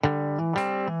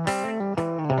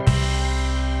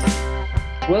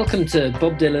Welcome to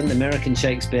Bob Dylan, American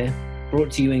Shakespeare,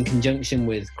 brought to you in conjunction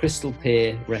with Crystal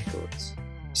Pier Records.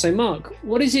 So, Mark,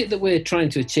 what is it that we're trying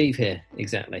to achieve here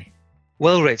exactly?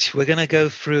 Well, Rich, we're going to go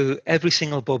through every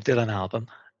single Bob Dylan album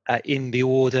in the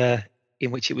order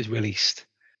in which it was released.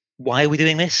 Why are we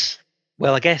doing this?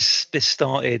 Well, I guess this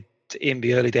started in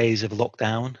the early days of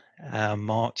lockdown,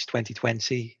 March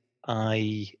 2020.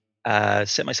 I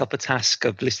set myself the task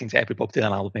of listening to every Bob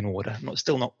Dylan album in order.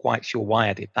 Still not quite sure why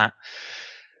I did that,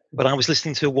 but I was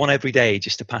listening to one every day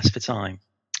just to pass the time.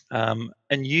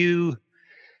 And you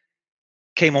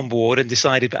came on board and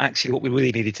decided that actually what we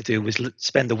really needed to do was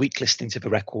spend a week listening to the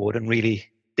record and really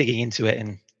digging into it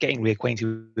and getting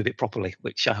reacquainted with it properly,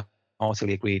 which I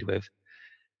heartily agreed with.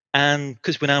 And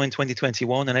because we're now in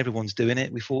 2021 and everyone's doing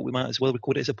it, we thought we might as well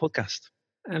record it as a podcast.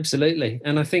 Absolutely,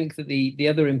 and I think that the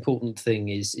other important thing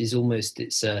is almost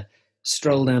it's a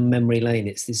stroll down memory lane.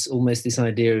 It's this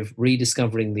idea of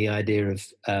rediscovering the idea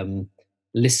of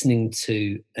listening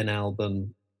to an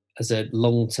album as a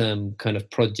long-term kind of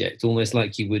project, almost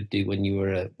like you would do when you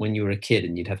were a kid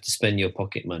and you'd have to spend your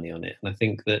pocket money on it. And I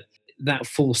think that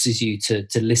forces you to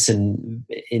listen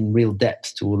in real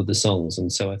depth to all of the songs.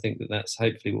 And so I think that's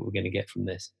hopefully what we're going to get from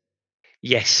this.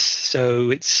 Yes,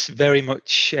 so it's very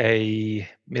much a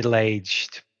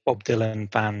middle-aged Bob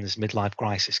Dylan fans midlife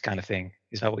crisis kind of thing.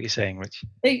 Is that what you're saying, Rich?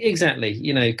 Exactly,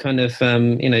 kind of,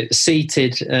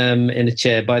 seated in a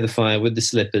chair by the fire with the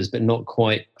slippers, but not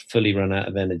quite fully run out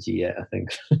of energy yet. I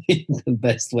think the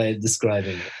best way of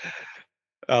describing it.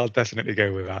 I'll definitely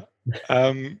go with that.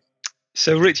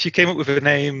 So, Rich, you came up with the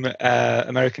name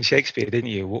American Shakespeare,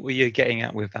 didn't you? What were you getting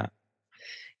at with that?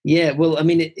 Yeah, well, I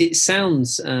mean, it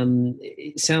sounds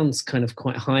kind of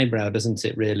quite highbrow, doesn't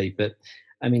it? Really, but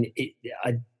I mean,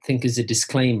 I think as a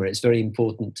disclaimer, it's very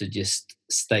important to just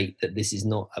state that this is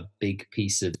not a big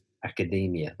piece of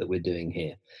academia that we're doing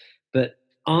here. But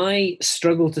I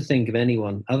struggle to think of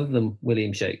anyone other than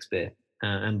William Shakespeare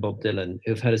and Bob Dylan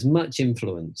who've had as much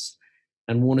influence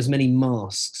and worn as many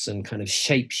masks and kind of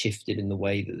shape shifted in the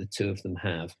way that the two of them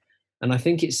have. And I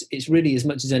think it's really, as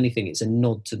much as anything, it's a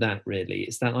nod to that. Really,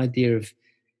 it's that idea of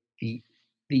the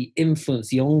the influence,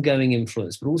 the ongoing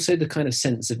influence, but also the kind of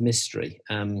sense of mystery.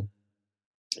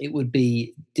 It would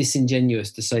be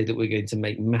disingenuous to say that we're going to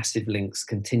make massive links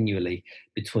continually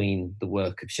between the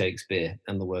work of Shakespeare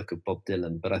and the work of Bob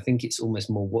Dylan, but I think it's almost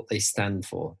more what they stand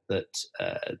for that's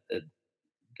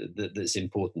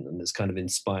important and that's kind of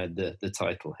inspired the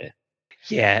title here.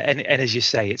 Yeah, and as you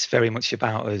say, it's very much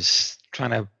about us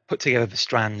trying to put together the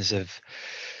strands of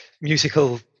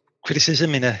musical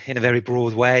criticism in a very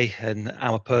broad way, and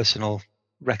our personal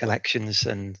recollections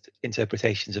and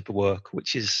interpretations of the work,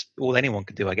 which is all anyone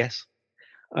can do, I guess.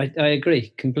 I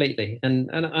agree completely, and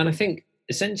I think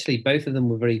essentially both of them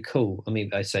were very cool. I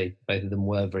mean, I say both of them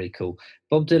were very cool.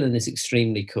 Bob Dylan is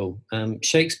extremely cool.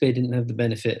 Shakespeare didn't have the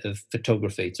benefit of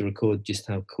photography to record just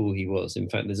how cool he was. In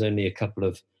fact, there's only a couple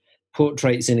of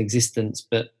portraits in existence,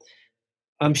 but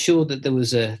I'm sure that there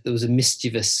was a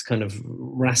mischievous kind of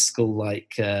rascal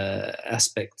like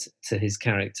aspect to his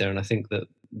character, and I think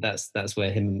that's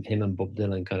where him and Bob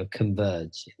Dylan kind of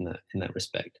converge in that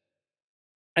respect.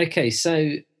 Okay,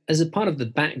 so as a part of the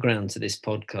background to this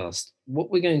podcast,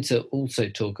 what we're going to also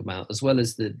talk about, as well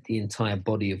as the entire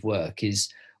body of work, is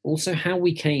also how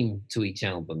we came to each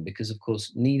album, because of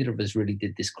course neither of us really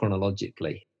did this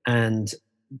chronologically, and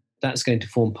that's going to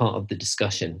form part of the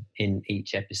discussion in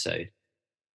each episode.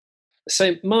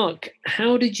 So, Mark,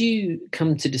 how did you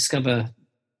come to discover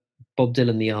Bob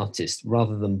Dylan the artist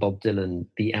rather than Bob Dylan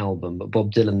the album, but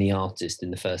Bob Dylan the artist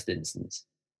in the first instance?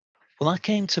 Well, I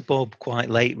came to Bob quite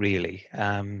late, really.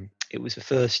 It was the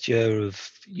first year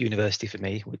of university for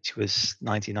me, which was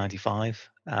 1995.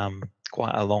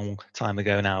 Quite a long time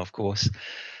ago now, of course.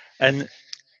 And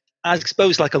I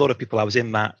suppose, like a lot of people, I was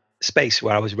in that space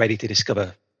where I was ready to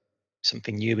discover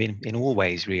something new in all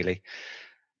ways, really.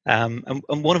 And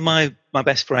one of my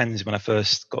best friends when I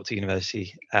first got to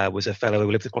university was a fellow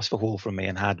who lived across the hall from me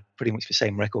and had pretty much the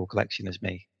same record collection as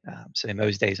me. So in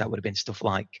those days, that would have been stuff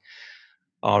like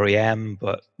REM,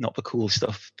 but not the cool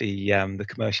stuff, the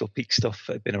commercial peak stuff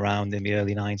that had been around in the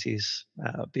early 90s.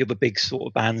 The other big sort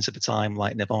of bands at the time,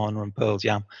 like Nirvana and Pearl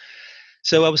Jam.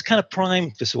 So I was kind of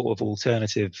primed for sort of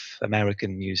alternative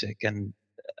American music, and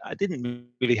I didn't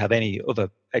really have any other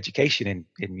education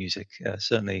in music.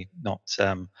 Certainly not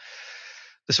the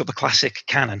sort of classic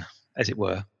canon, as it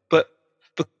were. But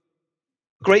the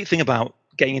great thing about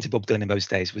getting into Bob Dylan in those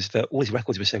days was that all his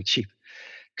records were so cheap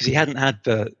because he hadn't had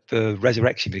the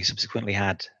resurrection that he subsequently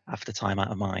had after Time Out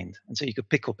of Mind, and so you could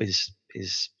pick up his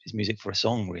music for a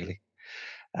song really.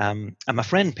 And my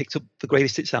friend picked up the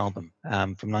Greatest Hits album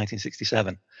from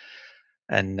 1967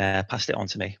 and passed it on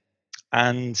to me.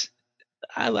 And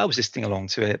I was listening along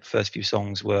to it. The first few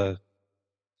songs were,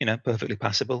 perfectly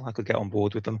passable. I could get on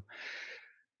board with them.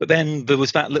 But then there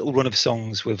was that little run of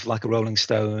songs with Like a Rolling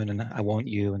Stone and I Want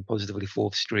You and Positively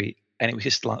Fourth Street. And it was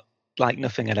just like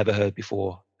nothing I'd ever heard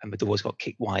before. And the doors got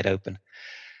kicked wide open.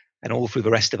 And all through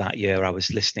the rest of that year, I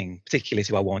was listening particularly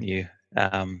to I Want You,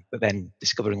 but then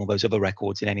discovering all those other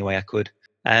records in any way I could.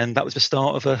 And that was the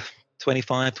start of a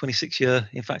 25, 26 year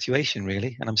infatuation,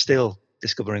 really. And I'm still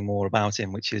discovering more about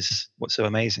him, which is what's so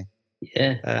amazing.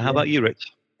 Yeah. How about you,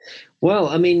 Rich? Well,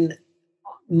 I mean,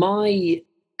 my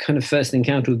kind of first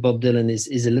encounter with Bob Dylan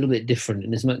is a little bit different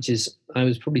in as much as I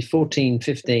was probably 14,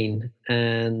 15,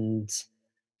 and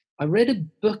I read a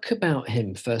book about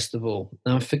him, first of all.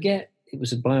 Now, I forget, it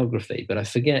was a biography, but I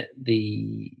forget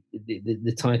the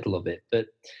title of it. But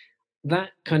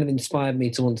that kind of inspired me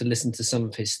to want to listen to some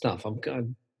of his stuff.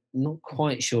 I'm not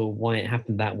quite sure why it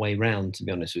happened that way round, to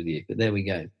be honest with you, but there we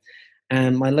go.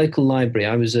 And my local library,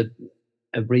 I was a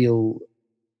real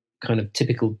kind of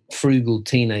typical frugal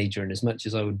teenager, and as much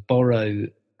as I would borrow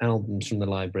albums from the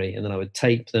library and then I would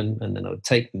tape them and then I would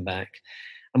take them back.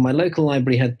 And my local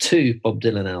library had two Bob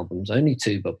Dylan albums, only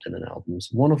two Bob Dylan albums,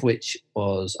 one of which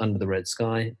was Under the Red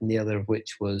Sky and the other of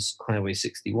which was Highway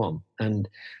 61. And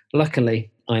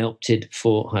luckily I opted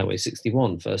for Highway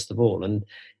 61 first of all. And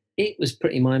it was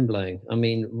pretty mind-blowing. I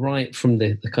mean, right from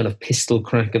the kind of pistol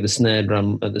crack of the snare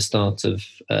drum at the start of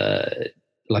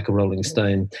Like a Rolling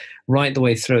Stone, right the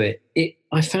way through it,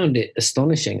 I found it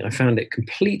astonishing. I found it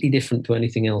completely different to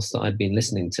anything else that I'd been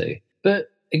listening to.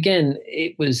 But again,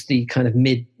 it was the kind of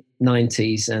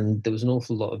mid-90s and there was an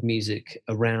awful lot of music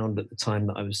around at the time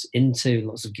that I was into,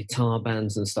 lots of guitar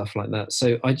bands and stuff like that.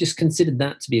 So I just considered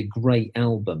that to be a great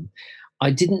album.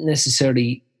 I didn't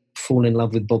necessarily fall in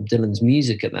love with Bob Dylan's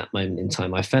music at that moment in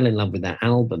time. I fell in love with that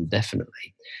album,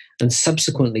 definitely. And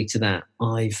subsequently to that,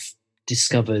 I've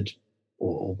discovered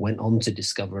or went on to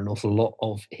discover an awful lot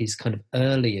of his kind of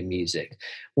earlier music.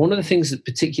 One of the things that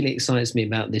particularly excites me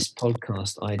about this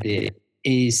podcast idea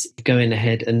is going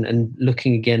ahead and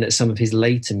looking again at some of his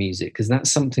later music, because that's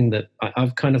something that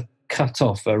I've kind of cut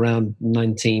off around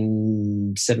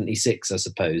 1976, I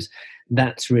suppose.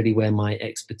 That's really where my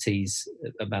expertise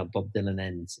about Bob Dylan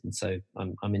ends. And so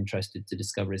I'm interested to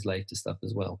discover his later stuff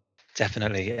as well.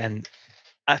 Definitely. And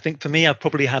I think for me, I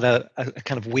probably had a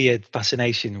kind of weird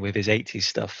fascination with his 80s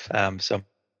stuff. So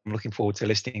I'm looking forward to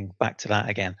listening back to that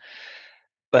again.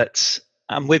 But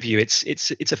I'm with you.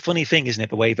 It's a funny thing, isn't it?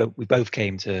 The way that we both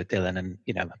came to Dylan, and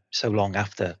so long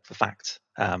after the fact,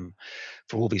 for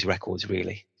all these records,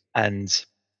 really. And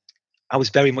I was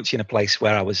very much in a place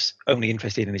where I was only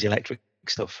interested in his electric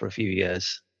stuff for a few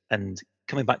years, and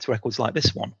coming back to records like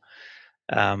this one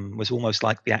was almost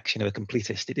like the action of a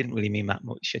completist. It didn't really mean that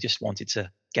much. I just wanted to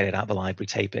get it out of the library,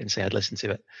 tape it, and say I'd listen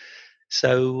to it.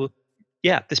 So,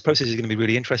 yeah, this process is going to be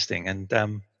really interesting. And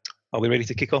are we ready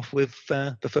to kick off with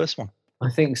the first one? I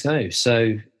think so.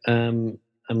 So,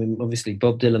 I mean, obviously,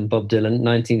 Bob Dylan,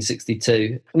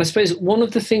 1962. And I suppose one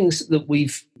of the things that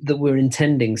we're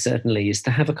intending certainly is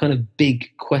to have a kind of big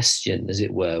question, as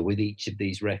it were, with each of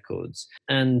these records.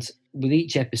 And with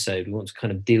each episode, we want to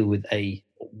kind of deal with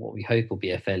what we hope will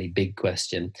be a fairly big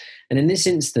question. And in this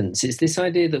instance, it's this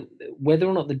idea that whether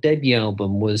or not the debut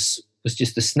album was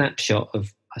just a snapshot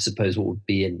of, I suppose, what would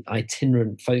be an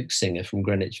itinerant folk singer from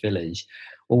Greenwich Village,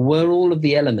 or were all of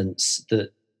the elements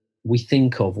that we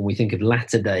think of when we think of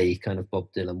latter day kind of Bob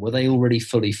Dylan, were they already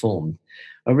fully formed?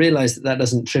 I realise that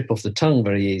doesn't trip off the tongue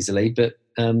very easily, but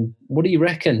what do you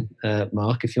reckon,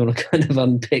 Mark, if you want to kind of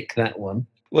unpick that one?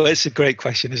 Well, it's a great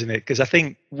question, isn't it? Because I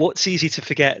think what's easy to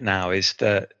forget now is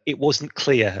that it wasn't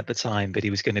clear at the time that he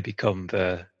was going to become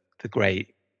the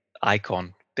great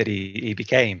icon that he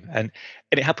became. And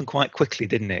it happened quite quickly,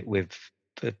 didn't it, with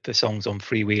the songs on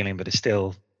Freewheeling, but are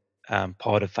still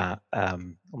part of that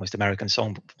almost American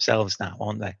song themselves now,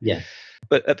 aren't they? Yeah.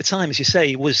 But at the time, as you say,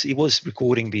 he was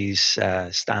recording these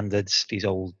standards, these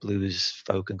old blues,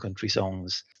 folk, and country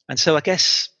songs. And so I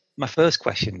guess my first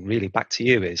question, really, back to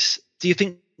you is: do you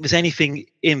think there's anything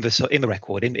in the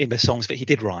record, in the songs that he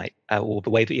did write, or the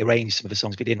way that he arranged some of the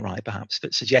songs that he didn't write, perhaps,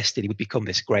 that suggested he would become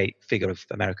this great figure of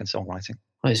American songwriting?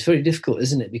 Oh, it's very difficult,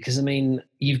 isn't it? Because, I mean,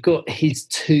 you've got his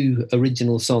two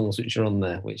original songs which are on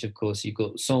there, which, of course, you've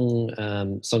got Song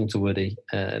to Woody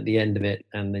at the end of it,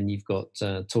 and then you've got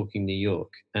Talking New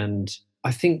York. And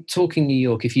I think Talking New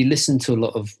York, if you listen to a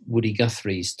lot of Woody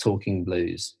Guthrie's Talking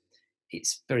Blues,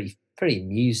 it's very, very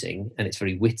amusing and it's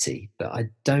very witty, but I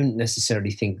don't necessarily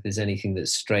think there's anything that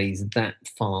strays that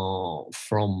far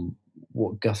from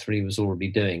what Guthrie was already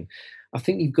doing. I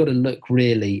think you've got to look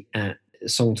really at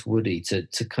Song to Woody to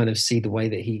kind of see the way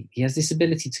that he has this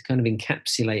ability to kind of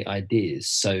encapsulate ideas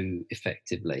so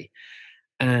effectively,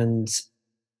 and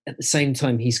at the same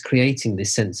time he's creating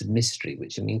this sense of mystery,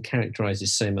 which I mean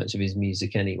characterizes so much of his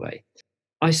music anyway.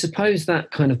 I suppose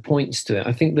that kind of points to it.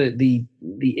 I think that the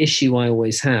issue I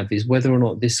always have is whether or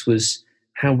not this was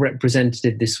how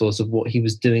representative this was of what he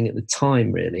was doing at the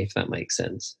time, really, if that makes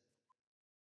sense.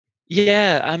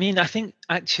 Yeah, I mean, I think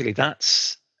actually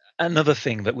that's another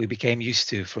thing that we became used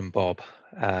to from Bob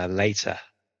later,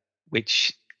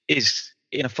 which is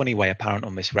in a funny way apparent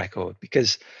on this record,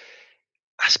 because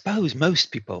I suppose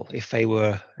most people, if they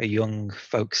were a young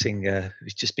folk singer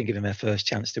who's just been given their first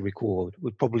chance to record,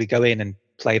 would probably go in and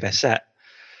play their set.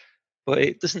 But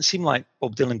it doesn't seem like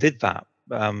Bob Dylan did that.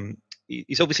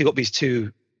 He's obviously got these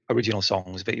two original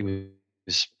songs that he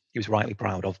was rightly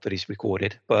proud of that he's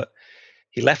recorded, but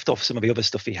he left off some of the other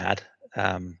stuff he had,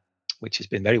 which has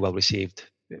been very well received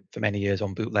for many years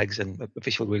on bootlegs and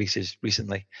official releases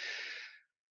recently.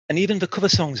 And even the cover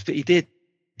songs that he did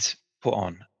put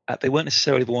on, they weren't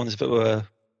necessarily the ones that were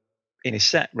in his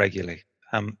set regularly.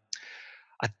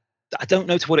 I don't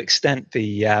know to what extent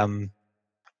the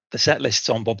set lists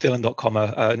on bobdylan.com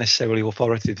are necessarily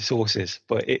authoritative sources,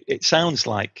 but it sounds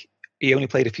like he only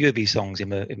played a few of these songs in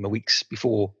the weeks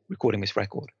before recording this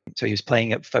record. So he was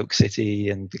playing at Folk City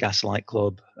and the Gaslight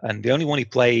Club, and the only one he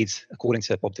played, according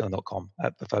to bobdylan.com,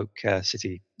 at the Folk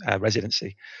City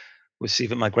residency was See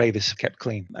That My Grave Is Kept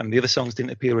Clean, and the other songs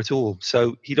didn't appear at all.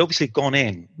 So he'd obviously gone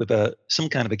in with some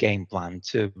kind of a game plan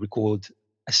to record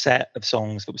a set of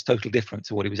songs that was totally different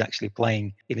to what he was actually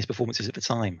playing in his performances at the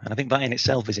time. And I think that in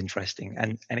itself is interesting,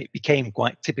 and it became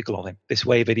quite typical of him, this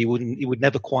way that he would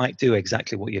never quite do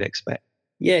exactly what you'd expect.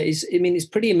 Yeah, it's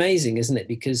pretty amazing, isn't it?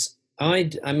 Because I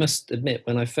must admit,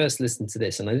 when I first listened to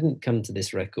this, and I didn't come to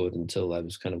this record until I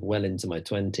was kind of well into my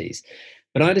 20s,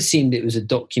 but I'd assumed it was a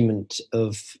document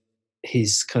of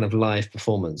his kind of live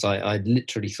performance. I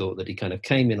literally thought that he kind of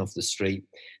came in off the street,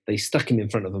 they stuck him in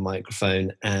front of a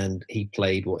microphone, and he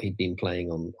played what he'd been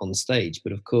playing on stage.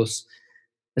 But of course,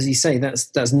 as you say,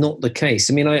 that's not the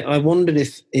case. I mean, I wondered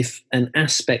if an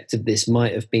aspect of this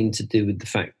might have been to do with the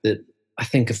fact that I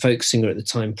think a folk singer at the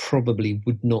time probably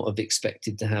would not have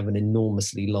expected to have an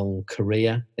enormously long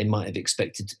career. They might have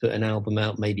expected to put an album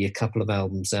out, maybe a couple of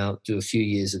albums out, do a few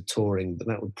years of touring, but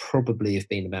that would probably have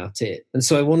been about it. And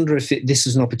so I wonder if this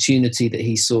was an opportunity that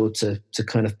he saw to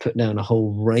kind of put down a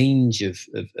whole range of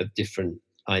different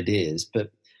ideas.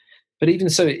 But even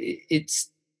so,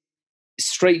 it's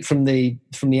straight from the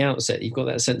outset, you've got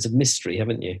that sense of mystery,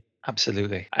 haven't you?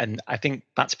 Absolutely. And I think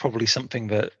that's probably something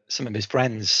that some of his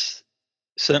friends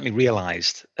certainly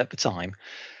realized at the time,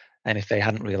 and if they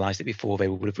hadn't realized it before, they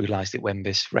would have realized it when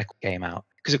this record came out.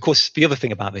 Because of course the other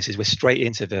thing about this is we're straight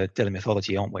into the Dylan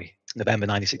mythology, aren't we? November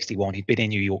 1961, he'd been in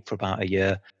New York for about a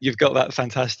year. You've got that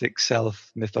fantastic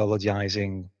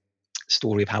self-mythologizing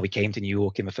story of how he came to New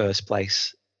York in the first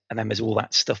place, and then there's all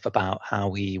that stuff about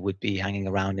how he would be hanging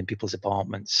around in people's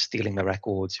apartments, stealing their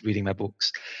records, reading their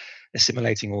books,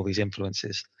 assimilating all these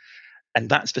influences. And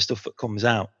that's the stuff that comes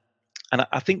out. And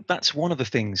I think that's one of the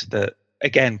things that,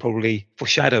 again, probably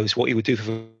foreshadows what he would do for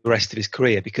the rest of his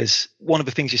career, because one of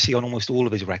the things you see on almost all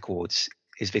of his records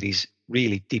is that he's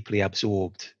really deeply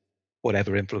absorbed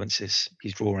whatever influences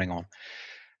he's drawing on.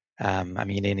 I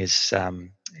mean, in his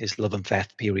love and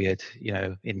theft period,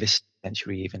 in this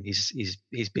century even,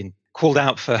 he's been called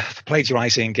out for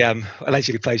plagiarizing,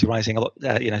 allegedly plagiarizing a lot,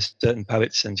 certain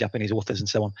poets and Japanese authors and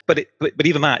so on. But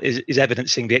even that is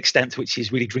evidencing the extent to which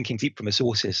he's really drinking deep from the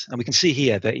sources. And we can see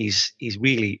here that he's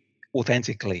really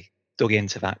authentically dug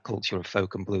into that culture of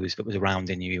folk and blues that was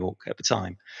around in New York at the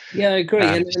time. Yeah, I agree.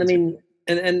 And I mean,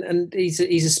 and he's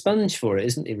a sponge for it,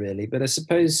 isn't he? Really, but I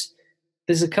suppose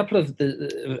there's a couple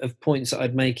of points that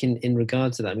I'd make in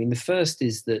regard to that. I mean, the first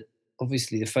is that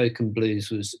obviously the folk and blues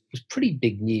was pretty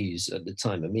big news at the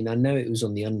time. I mean, I know it was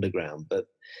on the underground, but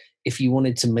if you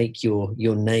wanted to make your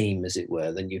name, as it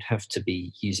were, then you'd have to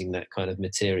be using that kind of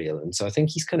material. And so I think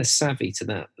he's kind of savvy to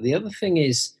that. But the other thing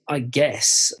is, I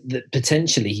guess, that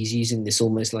potentially he's using this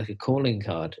almost like a calling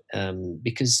card,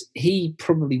 because he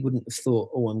probably wouldn't have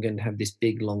thought, oh, I'm going to have this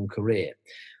big, long career.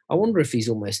 I wonder if he's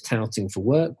almost touting for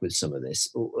work with some of this,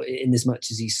 or in as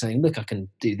much as he's saying, look, I can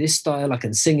do this style, I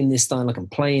can sing in this style, I can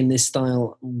play in this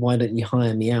style. Why don't you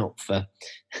hire me out for,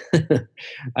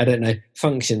 I don't know,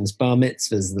 functions, bar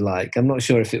mitzvahs, the like. I'm not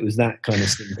sure if it was that kind of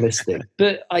simplistic.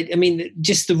 But I mean,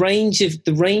 just the range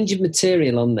of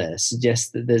material on there suggests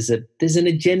that there's an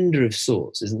agenda of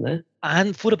sorts, isn't there? I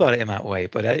hadn't thought about it in that way,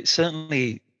 but it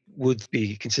certainly would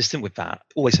be consistent with that.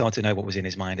 Always hard to know what was in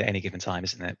his mind at any given time,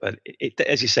 isn't it? But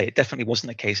as you say, it definitely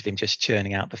wasn't a case of him just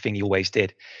churning out the thing he always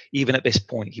did. Even at this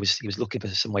point, he was looking for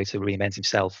some way to reinvent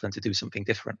himself and to do something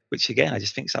different, which again, I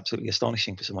just think is absolutely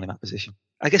astonishing for someone in that position.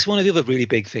 I guess one of the other really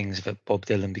big things that Bob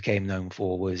Dylan became known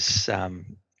for was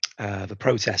the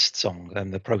protest song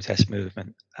and the protest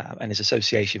movement and his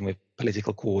association with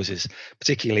political causes,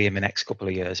 particularly in the next couple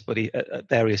of years, but at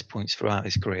various points throughout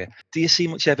his career. Do you see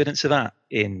much evidence of that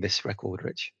in this record,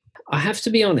 Rich? I have to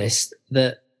be honest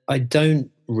that I don't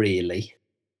really.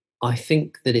 I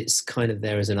think that it's kind of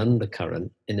there as an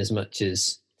undercurrent, in as much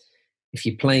as if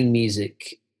you're playing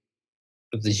music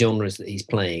of the genres that he's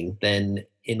playing, then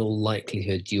in all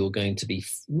likelihood you're going to be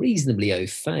reasonably au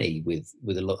fait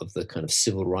with a lot of the kind of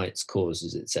civil rights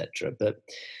causes, etc. But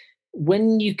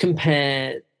when you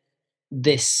compare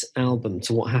this album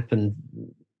to what happened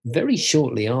very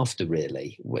shortly after,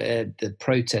 really, where the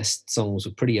protest songs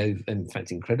were pretty over, in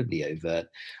fact, incredibly overt,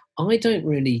 I don't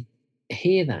really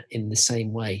hear that in the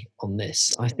same way on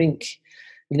this. I think,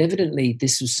 I mean, evidently,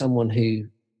 this was someone who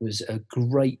was a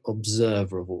great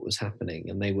observer of what was happening,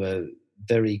 and they were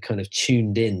very kind of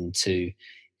tuned in to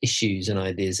issues and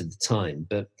ideas of the time.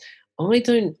 But I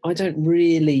don't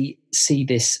really see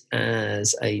this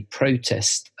as a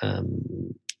protest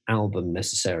album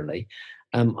necessarily.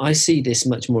 I see this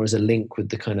much more as a link with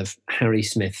the kind of Harry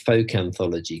Smith folk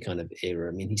anthology kind of era.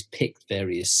 I mean, he's picked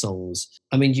various songs.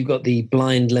 I mean, you've got the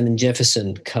Blind Lemon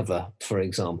Jefferson cover, for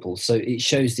example. So it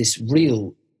shows this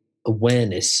real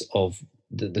awareness of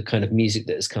the kind of music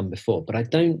that has come before. But I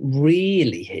don't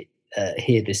really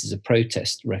hear this as a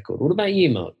protest record. What about you,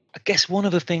 Mark? I guess one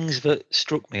of the things that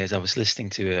struck me as I was listening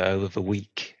to it over the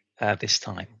week this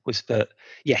time was that,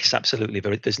 yes, absolutely,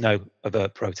 there's no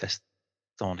overt protest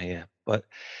on here, but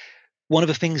one of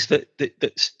the things that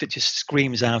just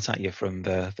screams out at you from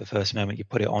the first moment you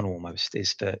put it on almost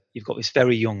is that you've got this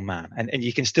very young man, and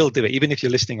you can still do it even if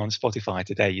you're listening on Spotify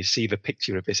today. You see the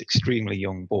picture of this extremely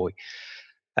young boy,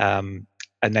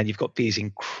 and then you've got these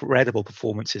incredible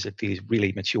performances of these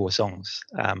really mature songs,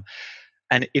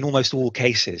 and in almost all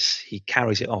cases he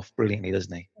carries it off brilliantly,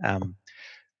 doesn't he?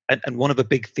 And one of the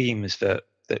big themes that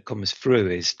comes through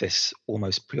is this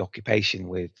almost preoccupation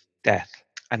with death,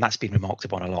 and that's been remarked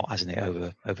upon a lot, hasn't it,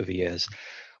 over the years.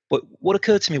 But what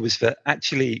occurred to me was that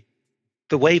actually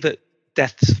the way that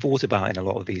death's thought about in a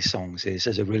lot of these songs is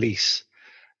as a release,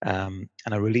 and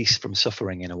a release from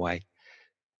suffering in a way.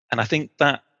 And I think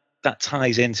that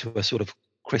ties into a sort of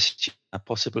Christian,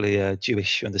 possibly a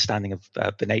Jewish understanding of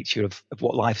the nature of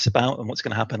what life's about and what's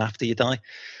going to happen after you die.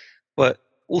 But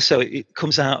also it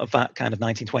comes out of that kind of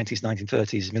 1920s,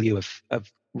 1930s milieu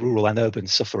of rural and urban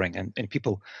suffering, and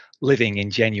people living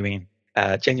in genuinely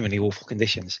awful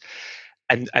conditions.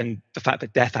 And the fact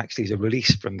that death actually is a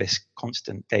release from this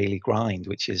constant daily grind,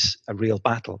 which is a real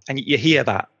battle. And you hear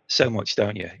that so much,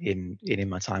 don't you, in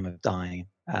My Time of Dying,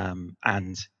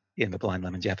 and in the Blind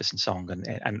Lemon Jefferson song,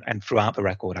 and throughout the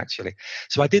record actually.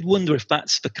 So I did wonder if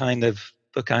that's the kind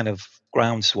of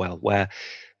groundswell where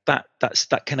that's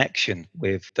that connection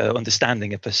with the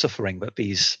understanding of the suffering that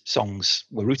these songs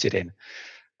were rooted in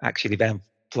actually then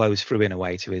flows through in a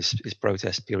way to his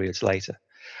protest periods later.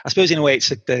 I suppose in a way it's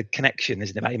the connection,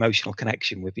 isn't it, that emotional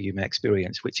connection with the human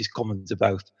experience, which is common to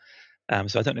both.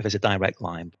 So I don't know if there's a direct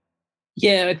line.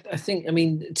 Yeah, I think, I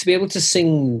mean, to be able to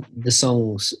sing the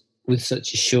songs with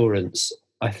such assurance,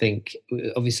 I think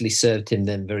obviously served him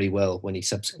then very well when he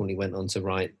subsequently went on to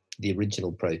write the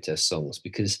original protest songs,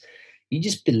 because you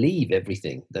just believe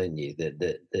everything, don't you,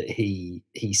 that he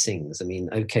sings. I mean,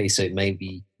 okay, so it may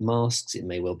be masks, it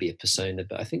may well be a persona,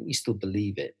 but I think you still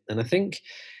believe it. And I think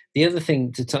the other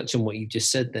thing, to touch on what you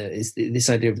just said there, is this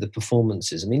idea of the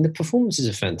performances. I mean, the performances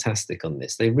are fantastic on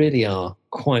this. They really are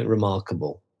quite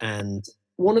remarkable. And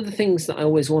one of the things that I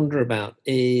always wonder about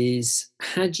is,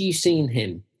 had you seen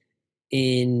him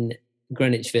in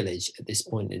Greenwich Village at this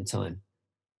point in time,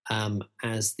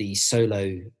 as the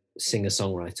solo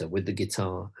singer-songwriter with the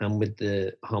guitar and with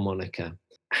the harmonica,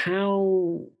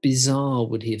 how bizarre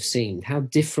would he have seemed? How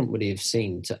different would he have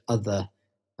seemed to other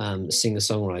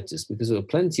singer-songwriters? Because there were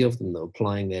plenty of them that were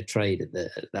plying their trade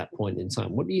at that point in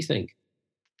time. What do you think?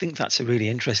 I think that's a really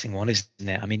interesting one, isn't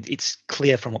it? I mean, it's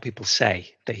clear from what people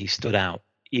say that he stood out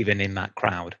even in that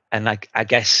crowd. And I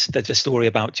guess there's a story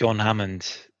about John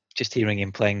Hammond, just hearing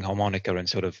him playing harmonica and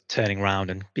sort of turning around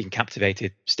and being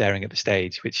captivated, staring at the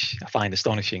stage, which I find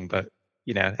astonishing. But,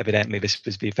 you know, evidently this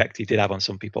was the effect he did have on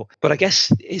some people. But I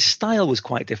guess his style was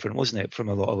quite different, wasn't it, from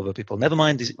a lot of other people? Never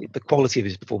mind the quality of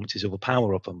his performances or the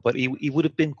power of them, but he would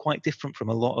have been quite different from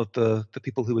a lot of the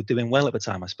people who were doing well at the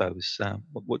time, I suppose.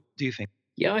 What do you think?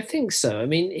 Yeah, I think so. I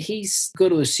mean, he's got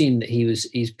to assume that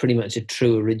he's pretty much a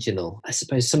true original. I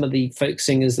suppose some of the folk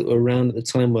singers that were around at the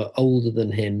time were older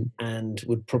than him and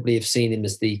would probably have seen him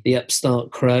as the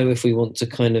upstart crow, if we want to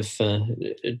kind of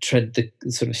tread the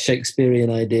sort of Shakespearean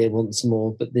idea once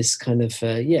more. But this kind of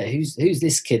who's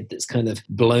this kid that's kind of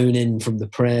blown in from the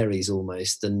prairies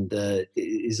almost, and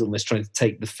is almost trying to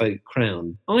take the folk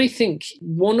crown. I think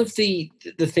one of the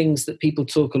things that people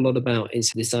talk a lot about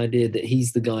is this idea that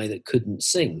he's the guy that couldn't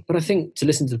sing. But I think to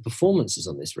listen to the performances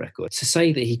on this record, to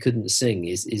say that he couldn't sing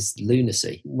is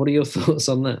lunacy. What are your thoughts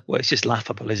on that? Well, it's just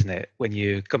laughable, isn't it, when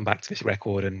you come back to this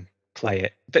record and play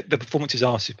it. The performances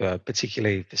are superb,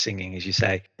 particularly the singing, as you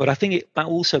say. But I think that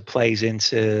also plays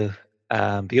into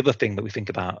the other thing that we think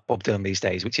about Bob Dylan these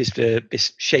days, which is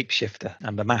this shapeshifter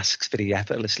and the masks that he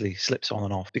effortlessly slips on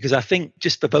and off. Because I think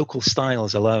just the vocal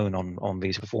styles alone on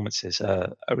these performances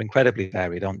are incredibly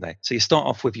varied, aren't they? So you start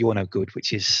off with "You're No Good,"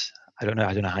 which is, I don't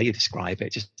know how you describe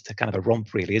it, just a kind of a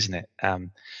romp, really, isn't it?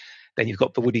 Then you've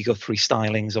got the Woody Guthrie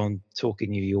stylings on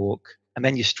 "Talking New York," and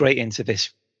then you're straight into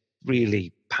this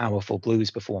really powerful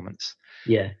blues performance.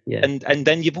 Yeah, yeah. And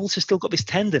then you've also still got this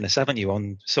tenderness, haven't you,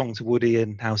 on "Song to Woody"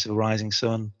 and "House of a Rising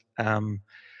Sun." I mean,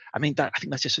 I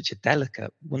think that's just such a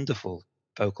delicate, wonderful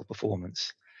vocal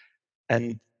performance.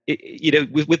 And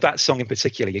with that song in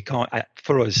particular, you can't,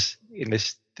 for us in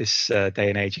this day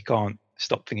and age, you can't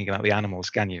stop thinking about the Animals,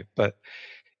 can you? But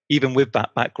even with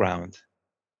that background,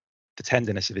 the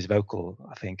tenderness of his vocal,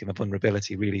 I think, and the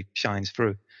vulnerability really shines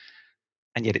through.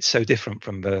 And yet it's so different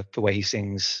from the way he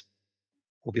sings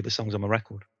all the other songs on the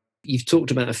record. You've talked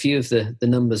about a few of the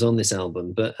numbers on this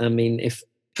album, but I mean, if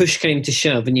push came to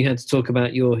shove and you had to talk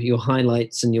about your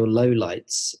highlights and your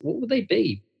lowlights, what would they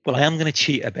be? Well, I am going to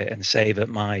cheat a bit and say that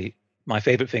my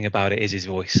favorite thing about it is his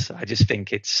voice. I just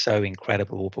think it's so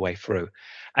incredible all the way through.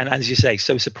 And as you say,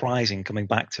 so surprising coming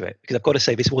back to it, because I've got to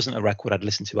say, this wasn't a record I'd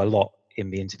listened to a lot in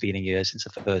the intervening years since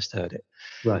I first heard it.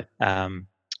 Right.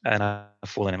 And I've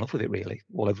fallen in love with it really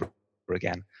all over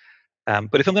again.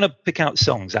 But if I'm going to pick out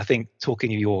songs, I think "Talking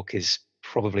New York" is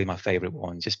probably my favorite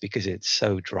one, just because it's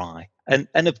so dry. And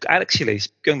actually,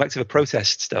 going back to the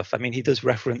protest stuff, I mean, he does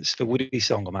reference the Woody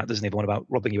song on that, doesn't he? The one about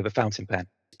robbing you of a fountain pen.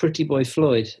 Pretty Boy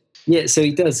Floyd. Yeah, so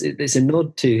he does. It's a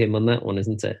nod to him on that one,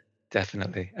 isn't it?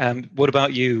 Definitely. What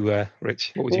about you,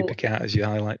 Rich? What would you pick out as your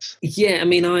highlights? Yeah, I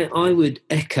mean, I would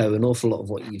echo an awful lot of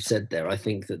what you've said there. I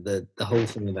think that the whole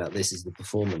thing about this is the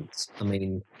performance. I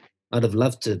mean, I'd have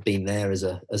loved to have been there as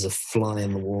a fly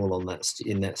on the wall on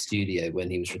in that studio when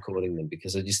he was recording them,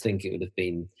 because I just think it would have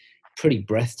been pretty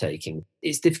breathtaking.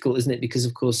 It's difficult, isn't it? Because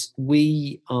of course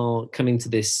we are coming to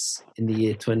this in the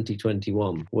year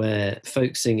 2021, where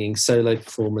folk singing, solo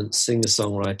performance,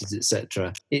 singer-songwriters,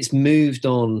 etc., it's moved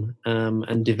on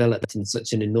and developed in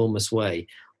such an enormous way.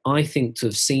 I think to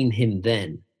have seen him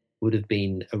then would have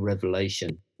been a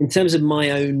revelation. In terms of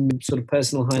my own sort of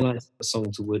personal highlights of the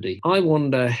 "Song to Woody," I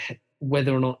wonder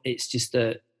whether or not it's just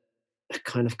a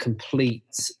kind of complete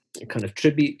kind of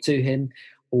tribute to him,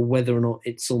 or whether or not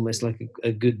it's almost like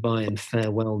a goodbye and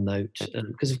farewell note.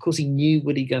 Because, of course, he knew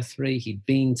Woody Guthrie. He'd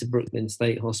been to Brooklyn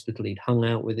State Hospital. He'd hung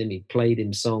out with him. He'd played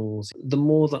him songs. The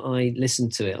more that I listen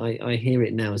to it, I hear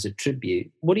it now as a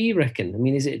tribute. What do you reckon? I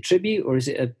mean, is it a tribute, or is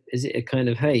it a kind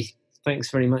of, hey,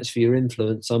 thanks very much for your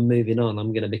influence, I'm moving on,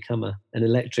 I'm going to become an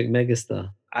electric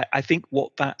megastar? I think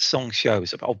what that song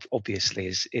shows, obviously,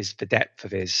 is the depth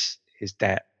of his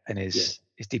debt and his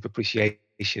deep appreciation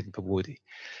for Woody.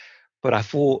 But I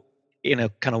thought, in a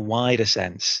kind of wider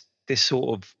sense, this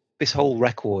whole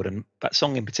record, and that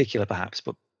song in particular, perhaps,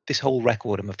 but this whole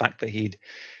record and the fact that he'd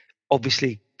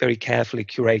obviously very carefully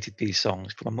curated these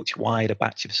songs from a much wider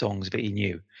batch of songs that he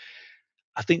knew,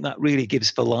 I think that really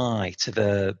gives the lie to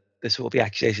the sort of the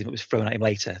accusation that was thrown at him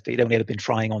later, that he'd only ever been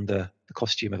trying on the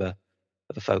costume of a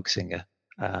folk singer,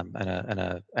 and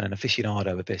an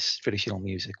aficionado of this traditional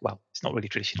music. Well, it's not really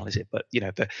traditional, is it? But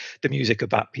the music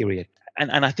of that period.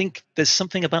 And I think there's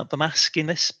something about the mask in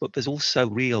this, but there's also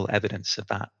real evidence of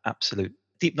that absolute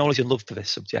deep knowledge and love for this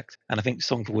subject. And I think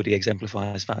 "Song for Woody"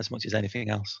 exemplifies that as much as anything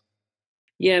else.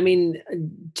 Yeah, I mean,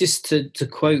 just to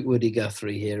quote Woody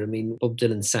Guthrie here, I mean, Bob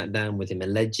Dylan sat down with him,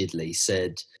 allegedly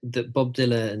said that Bob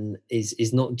Dylan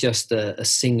is not just a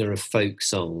singer of folk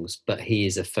songs, but he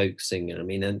is a folk singer. I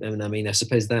mean, I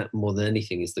suppose that more than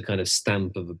anything is the kind of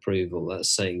stamp of approval. That's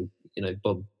saying,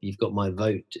 Bob, you've got my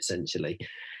vote, essentially.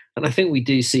 And I think we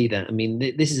do see that. I mean,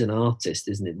 this is an artist,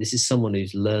 isn't it? This is someone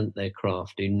who's learnt their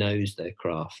craft, who knows their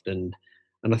craft, and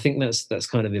I think that's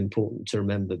kind of important to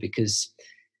remember, because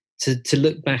to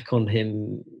look back on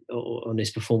him, or on his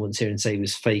performance here, and say he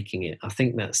was faking it, I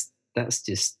think that's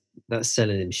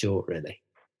selling him short, really.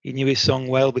 He knew his song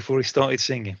well before he started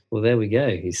singing. Well, there we go.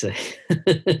 You say.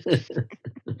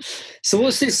 So,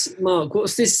 what's this, Mark?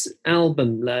 What's this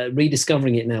album?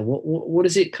 Rediscovering it now. What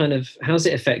is it kind of? How's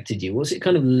it affected you? What's it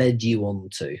kind of led you on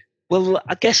to? Well,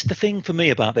 I guess the thing for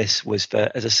me about this was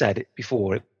that, as I said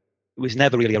before, it was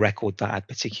never really a record that I'd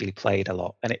particularly played a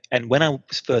lot. And when I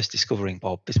was first discovering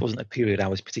Bob, this wasn't a period I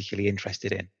was particularly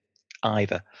interested in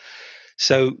either.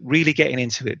 So really getting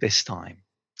into it this time,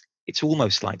 it's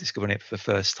almost like discovering it for the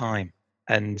first time.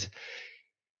 And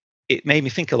it made me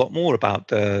think a lot more about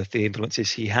the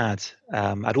influences he had.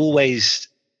 I'd always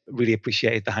really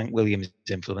appreciated the Hank Williams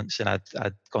influence, and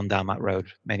I'd gone down that road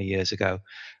many years ago.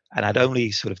 And I'd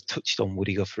only sort of touched on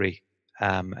Woody Guthrie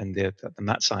and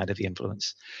that side of the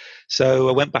influence. So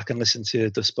I went back and listened to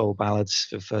Dust Bowl Ballads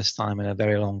for the first time in a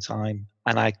very long time,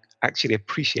 and I actually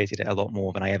appreciated it a lot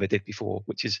more than I ever did before,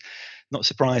 which is not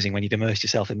surprising when you'd immersed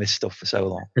yourself in this stuff for so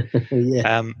long.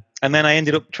 Yeah. And then I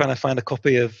ended up trying to find a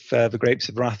copy of The Grapes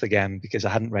of Wrath again, because I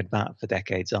hadn't read that for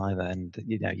decades either. And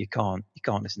you can't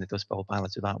listen to Dust Bowl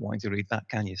Ballads without wanting to read that,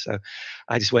 can you? So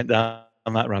I just went down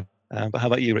that road. But how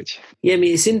about you, Rich? Yeah, I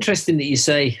mean, it's interesting that you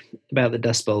say about the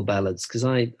Dust Bowl Ballads, because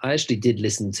I actually did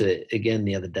listen to it again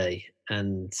the other day.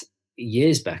 And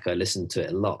years back, I listened to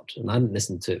it a lot, and I hadn't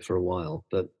listened to it for a while.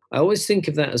 But I always think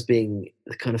of that as being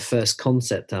the kind of first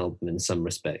concept album in some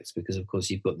respects, because, of course,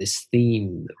 you've got this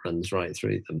theme that runs right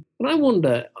through them. And I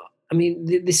wonder, I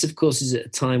mean, this, of course, is at a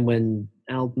time when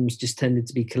albums just tended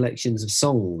to be collections of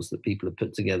songs that people have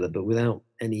put together, but without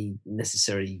any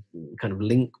necessary kind of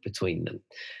link between them.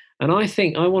 And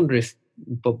I wonder if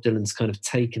Bob Dylan's kind of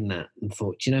taken that and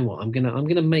thought, you know what, I'm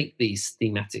gonna make these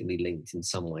thematically linked in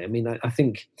some way. I mean, I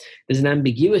think there's an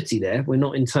ambiguity there. We're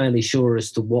not entirely sure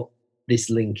as to what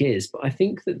this link is, but I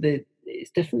think that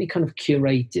it's definitely kind of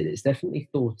curated. It's definitely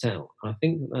thought out. I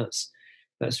think that's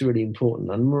really important.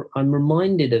 I'm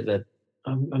reminded of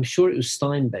I'm sure it was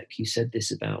Steinbeck who said this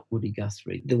about Woody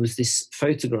Guthrie. There was this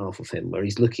photograph of him where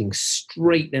he's looking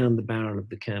straight down the barrel of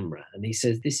the camera, and he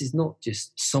says, this is not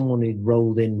just someone who'd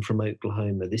rolled in from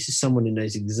Oklahoma. This is someone who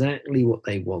knows exactly what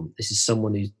they want. This is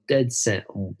someone who's dead set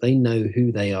on, they know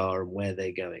who they are and where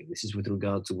they're going. This is with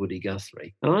regard to Woody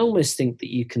Guthrie. And I almost think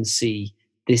that you can see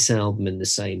this album in the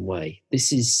same way.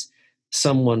 This is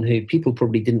someone who people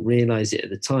probably didn't realize it at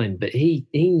the time, but he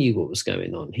knew what was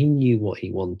going on. He knew what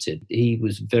he wanted. He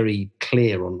was very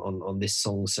clear on this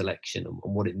song selection and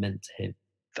what it meant to him.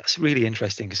 That's really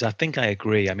interesting, because I think I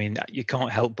agree. I mean, you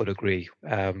can't help but agree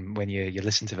when you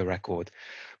listen to the record.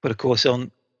 But of course,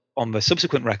 on the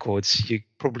subsequent records, you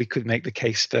probably could make the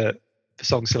case that the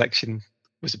song selection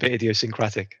was a bit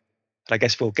idiosyncratic. But I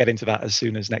guess we'll get into that as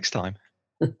soon as next time.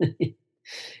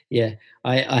 Yeah,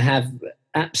 I have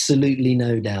absolutely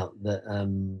no doubt that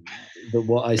that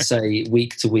what I say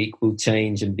week to week will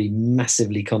change and be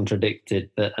massively contradicted.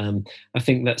 But I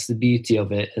think that's the beauty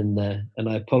of it, and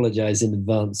I apologise in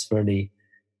advance for any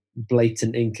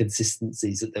blatant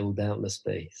inconsistencies that there will doubtless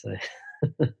be. So.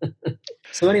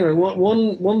 So anyway,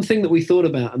 one thing that we thought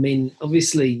about, I mean,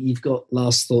 obviously you've got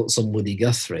Last Thoughts on Woody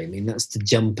Guthrie. I mean, that's to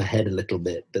jump ahead a little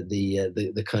bit, but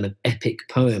the kind of epic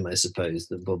poem, I suppose,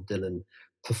 that Bob Dylan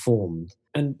performed.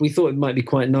 And we thought it might be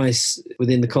quite nice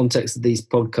within the context of these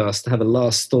podcasts to have a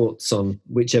last thoughts on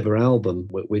whichever album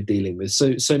we're dealing with.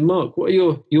 So Mark, what are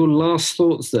your last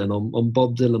thoughts then on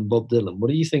Bob Dylan? What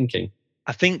are you thinking?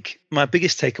 I think my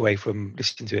biggest takeaway from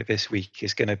listening to it this week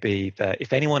is going to be that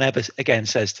if anyone ever again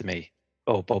says to me,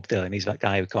 oh, Bob Dylan, he's that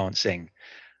guy who can't sing,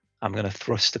 I'm going to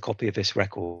thrust a copy of this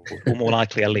record, or more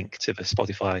likely a link to the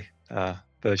Spotify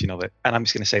version of it, and I'm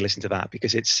just going to say listen to that,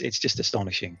 because it's just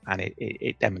astonishing, and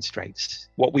it demonstrates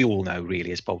what we all know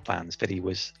really as Bob fans, that he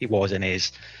was and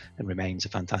is and remains a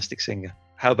fantastic singer.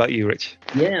 How about you, Rich?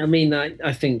 Yeah, I mean,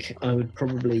 I think I would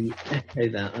probably echo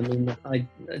that. I mean,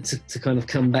 to kind of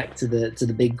come back to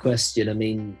the big question. I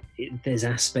mean, there's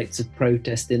aspects of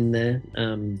protest in there.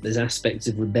 There's aspects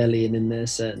of rebellion in there.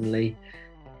 Certainly,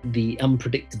 the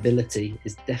unpredictability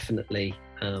is definitely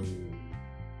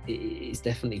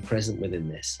present within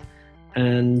this.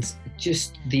 And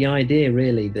just the idea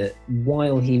really that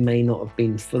while he may not have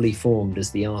been fully formed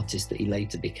as the artist that he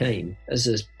later became, as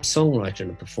a songwriter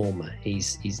and a performer,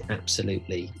 he's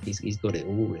absolutely he's got it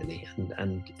all really,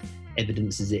 and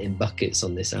evidences it in buckets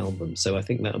on this album. So I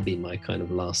think that would be my kind of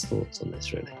last thoughts on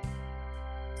this really.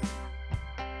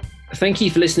 Thank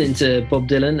you for listening to Bob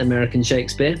Dylan, American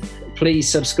Shakespeare. Please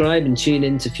subscribe and tune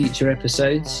in to future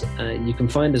episodes. You can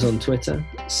find us on Twitter.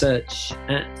 Search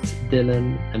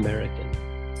 @DylanAmerican.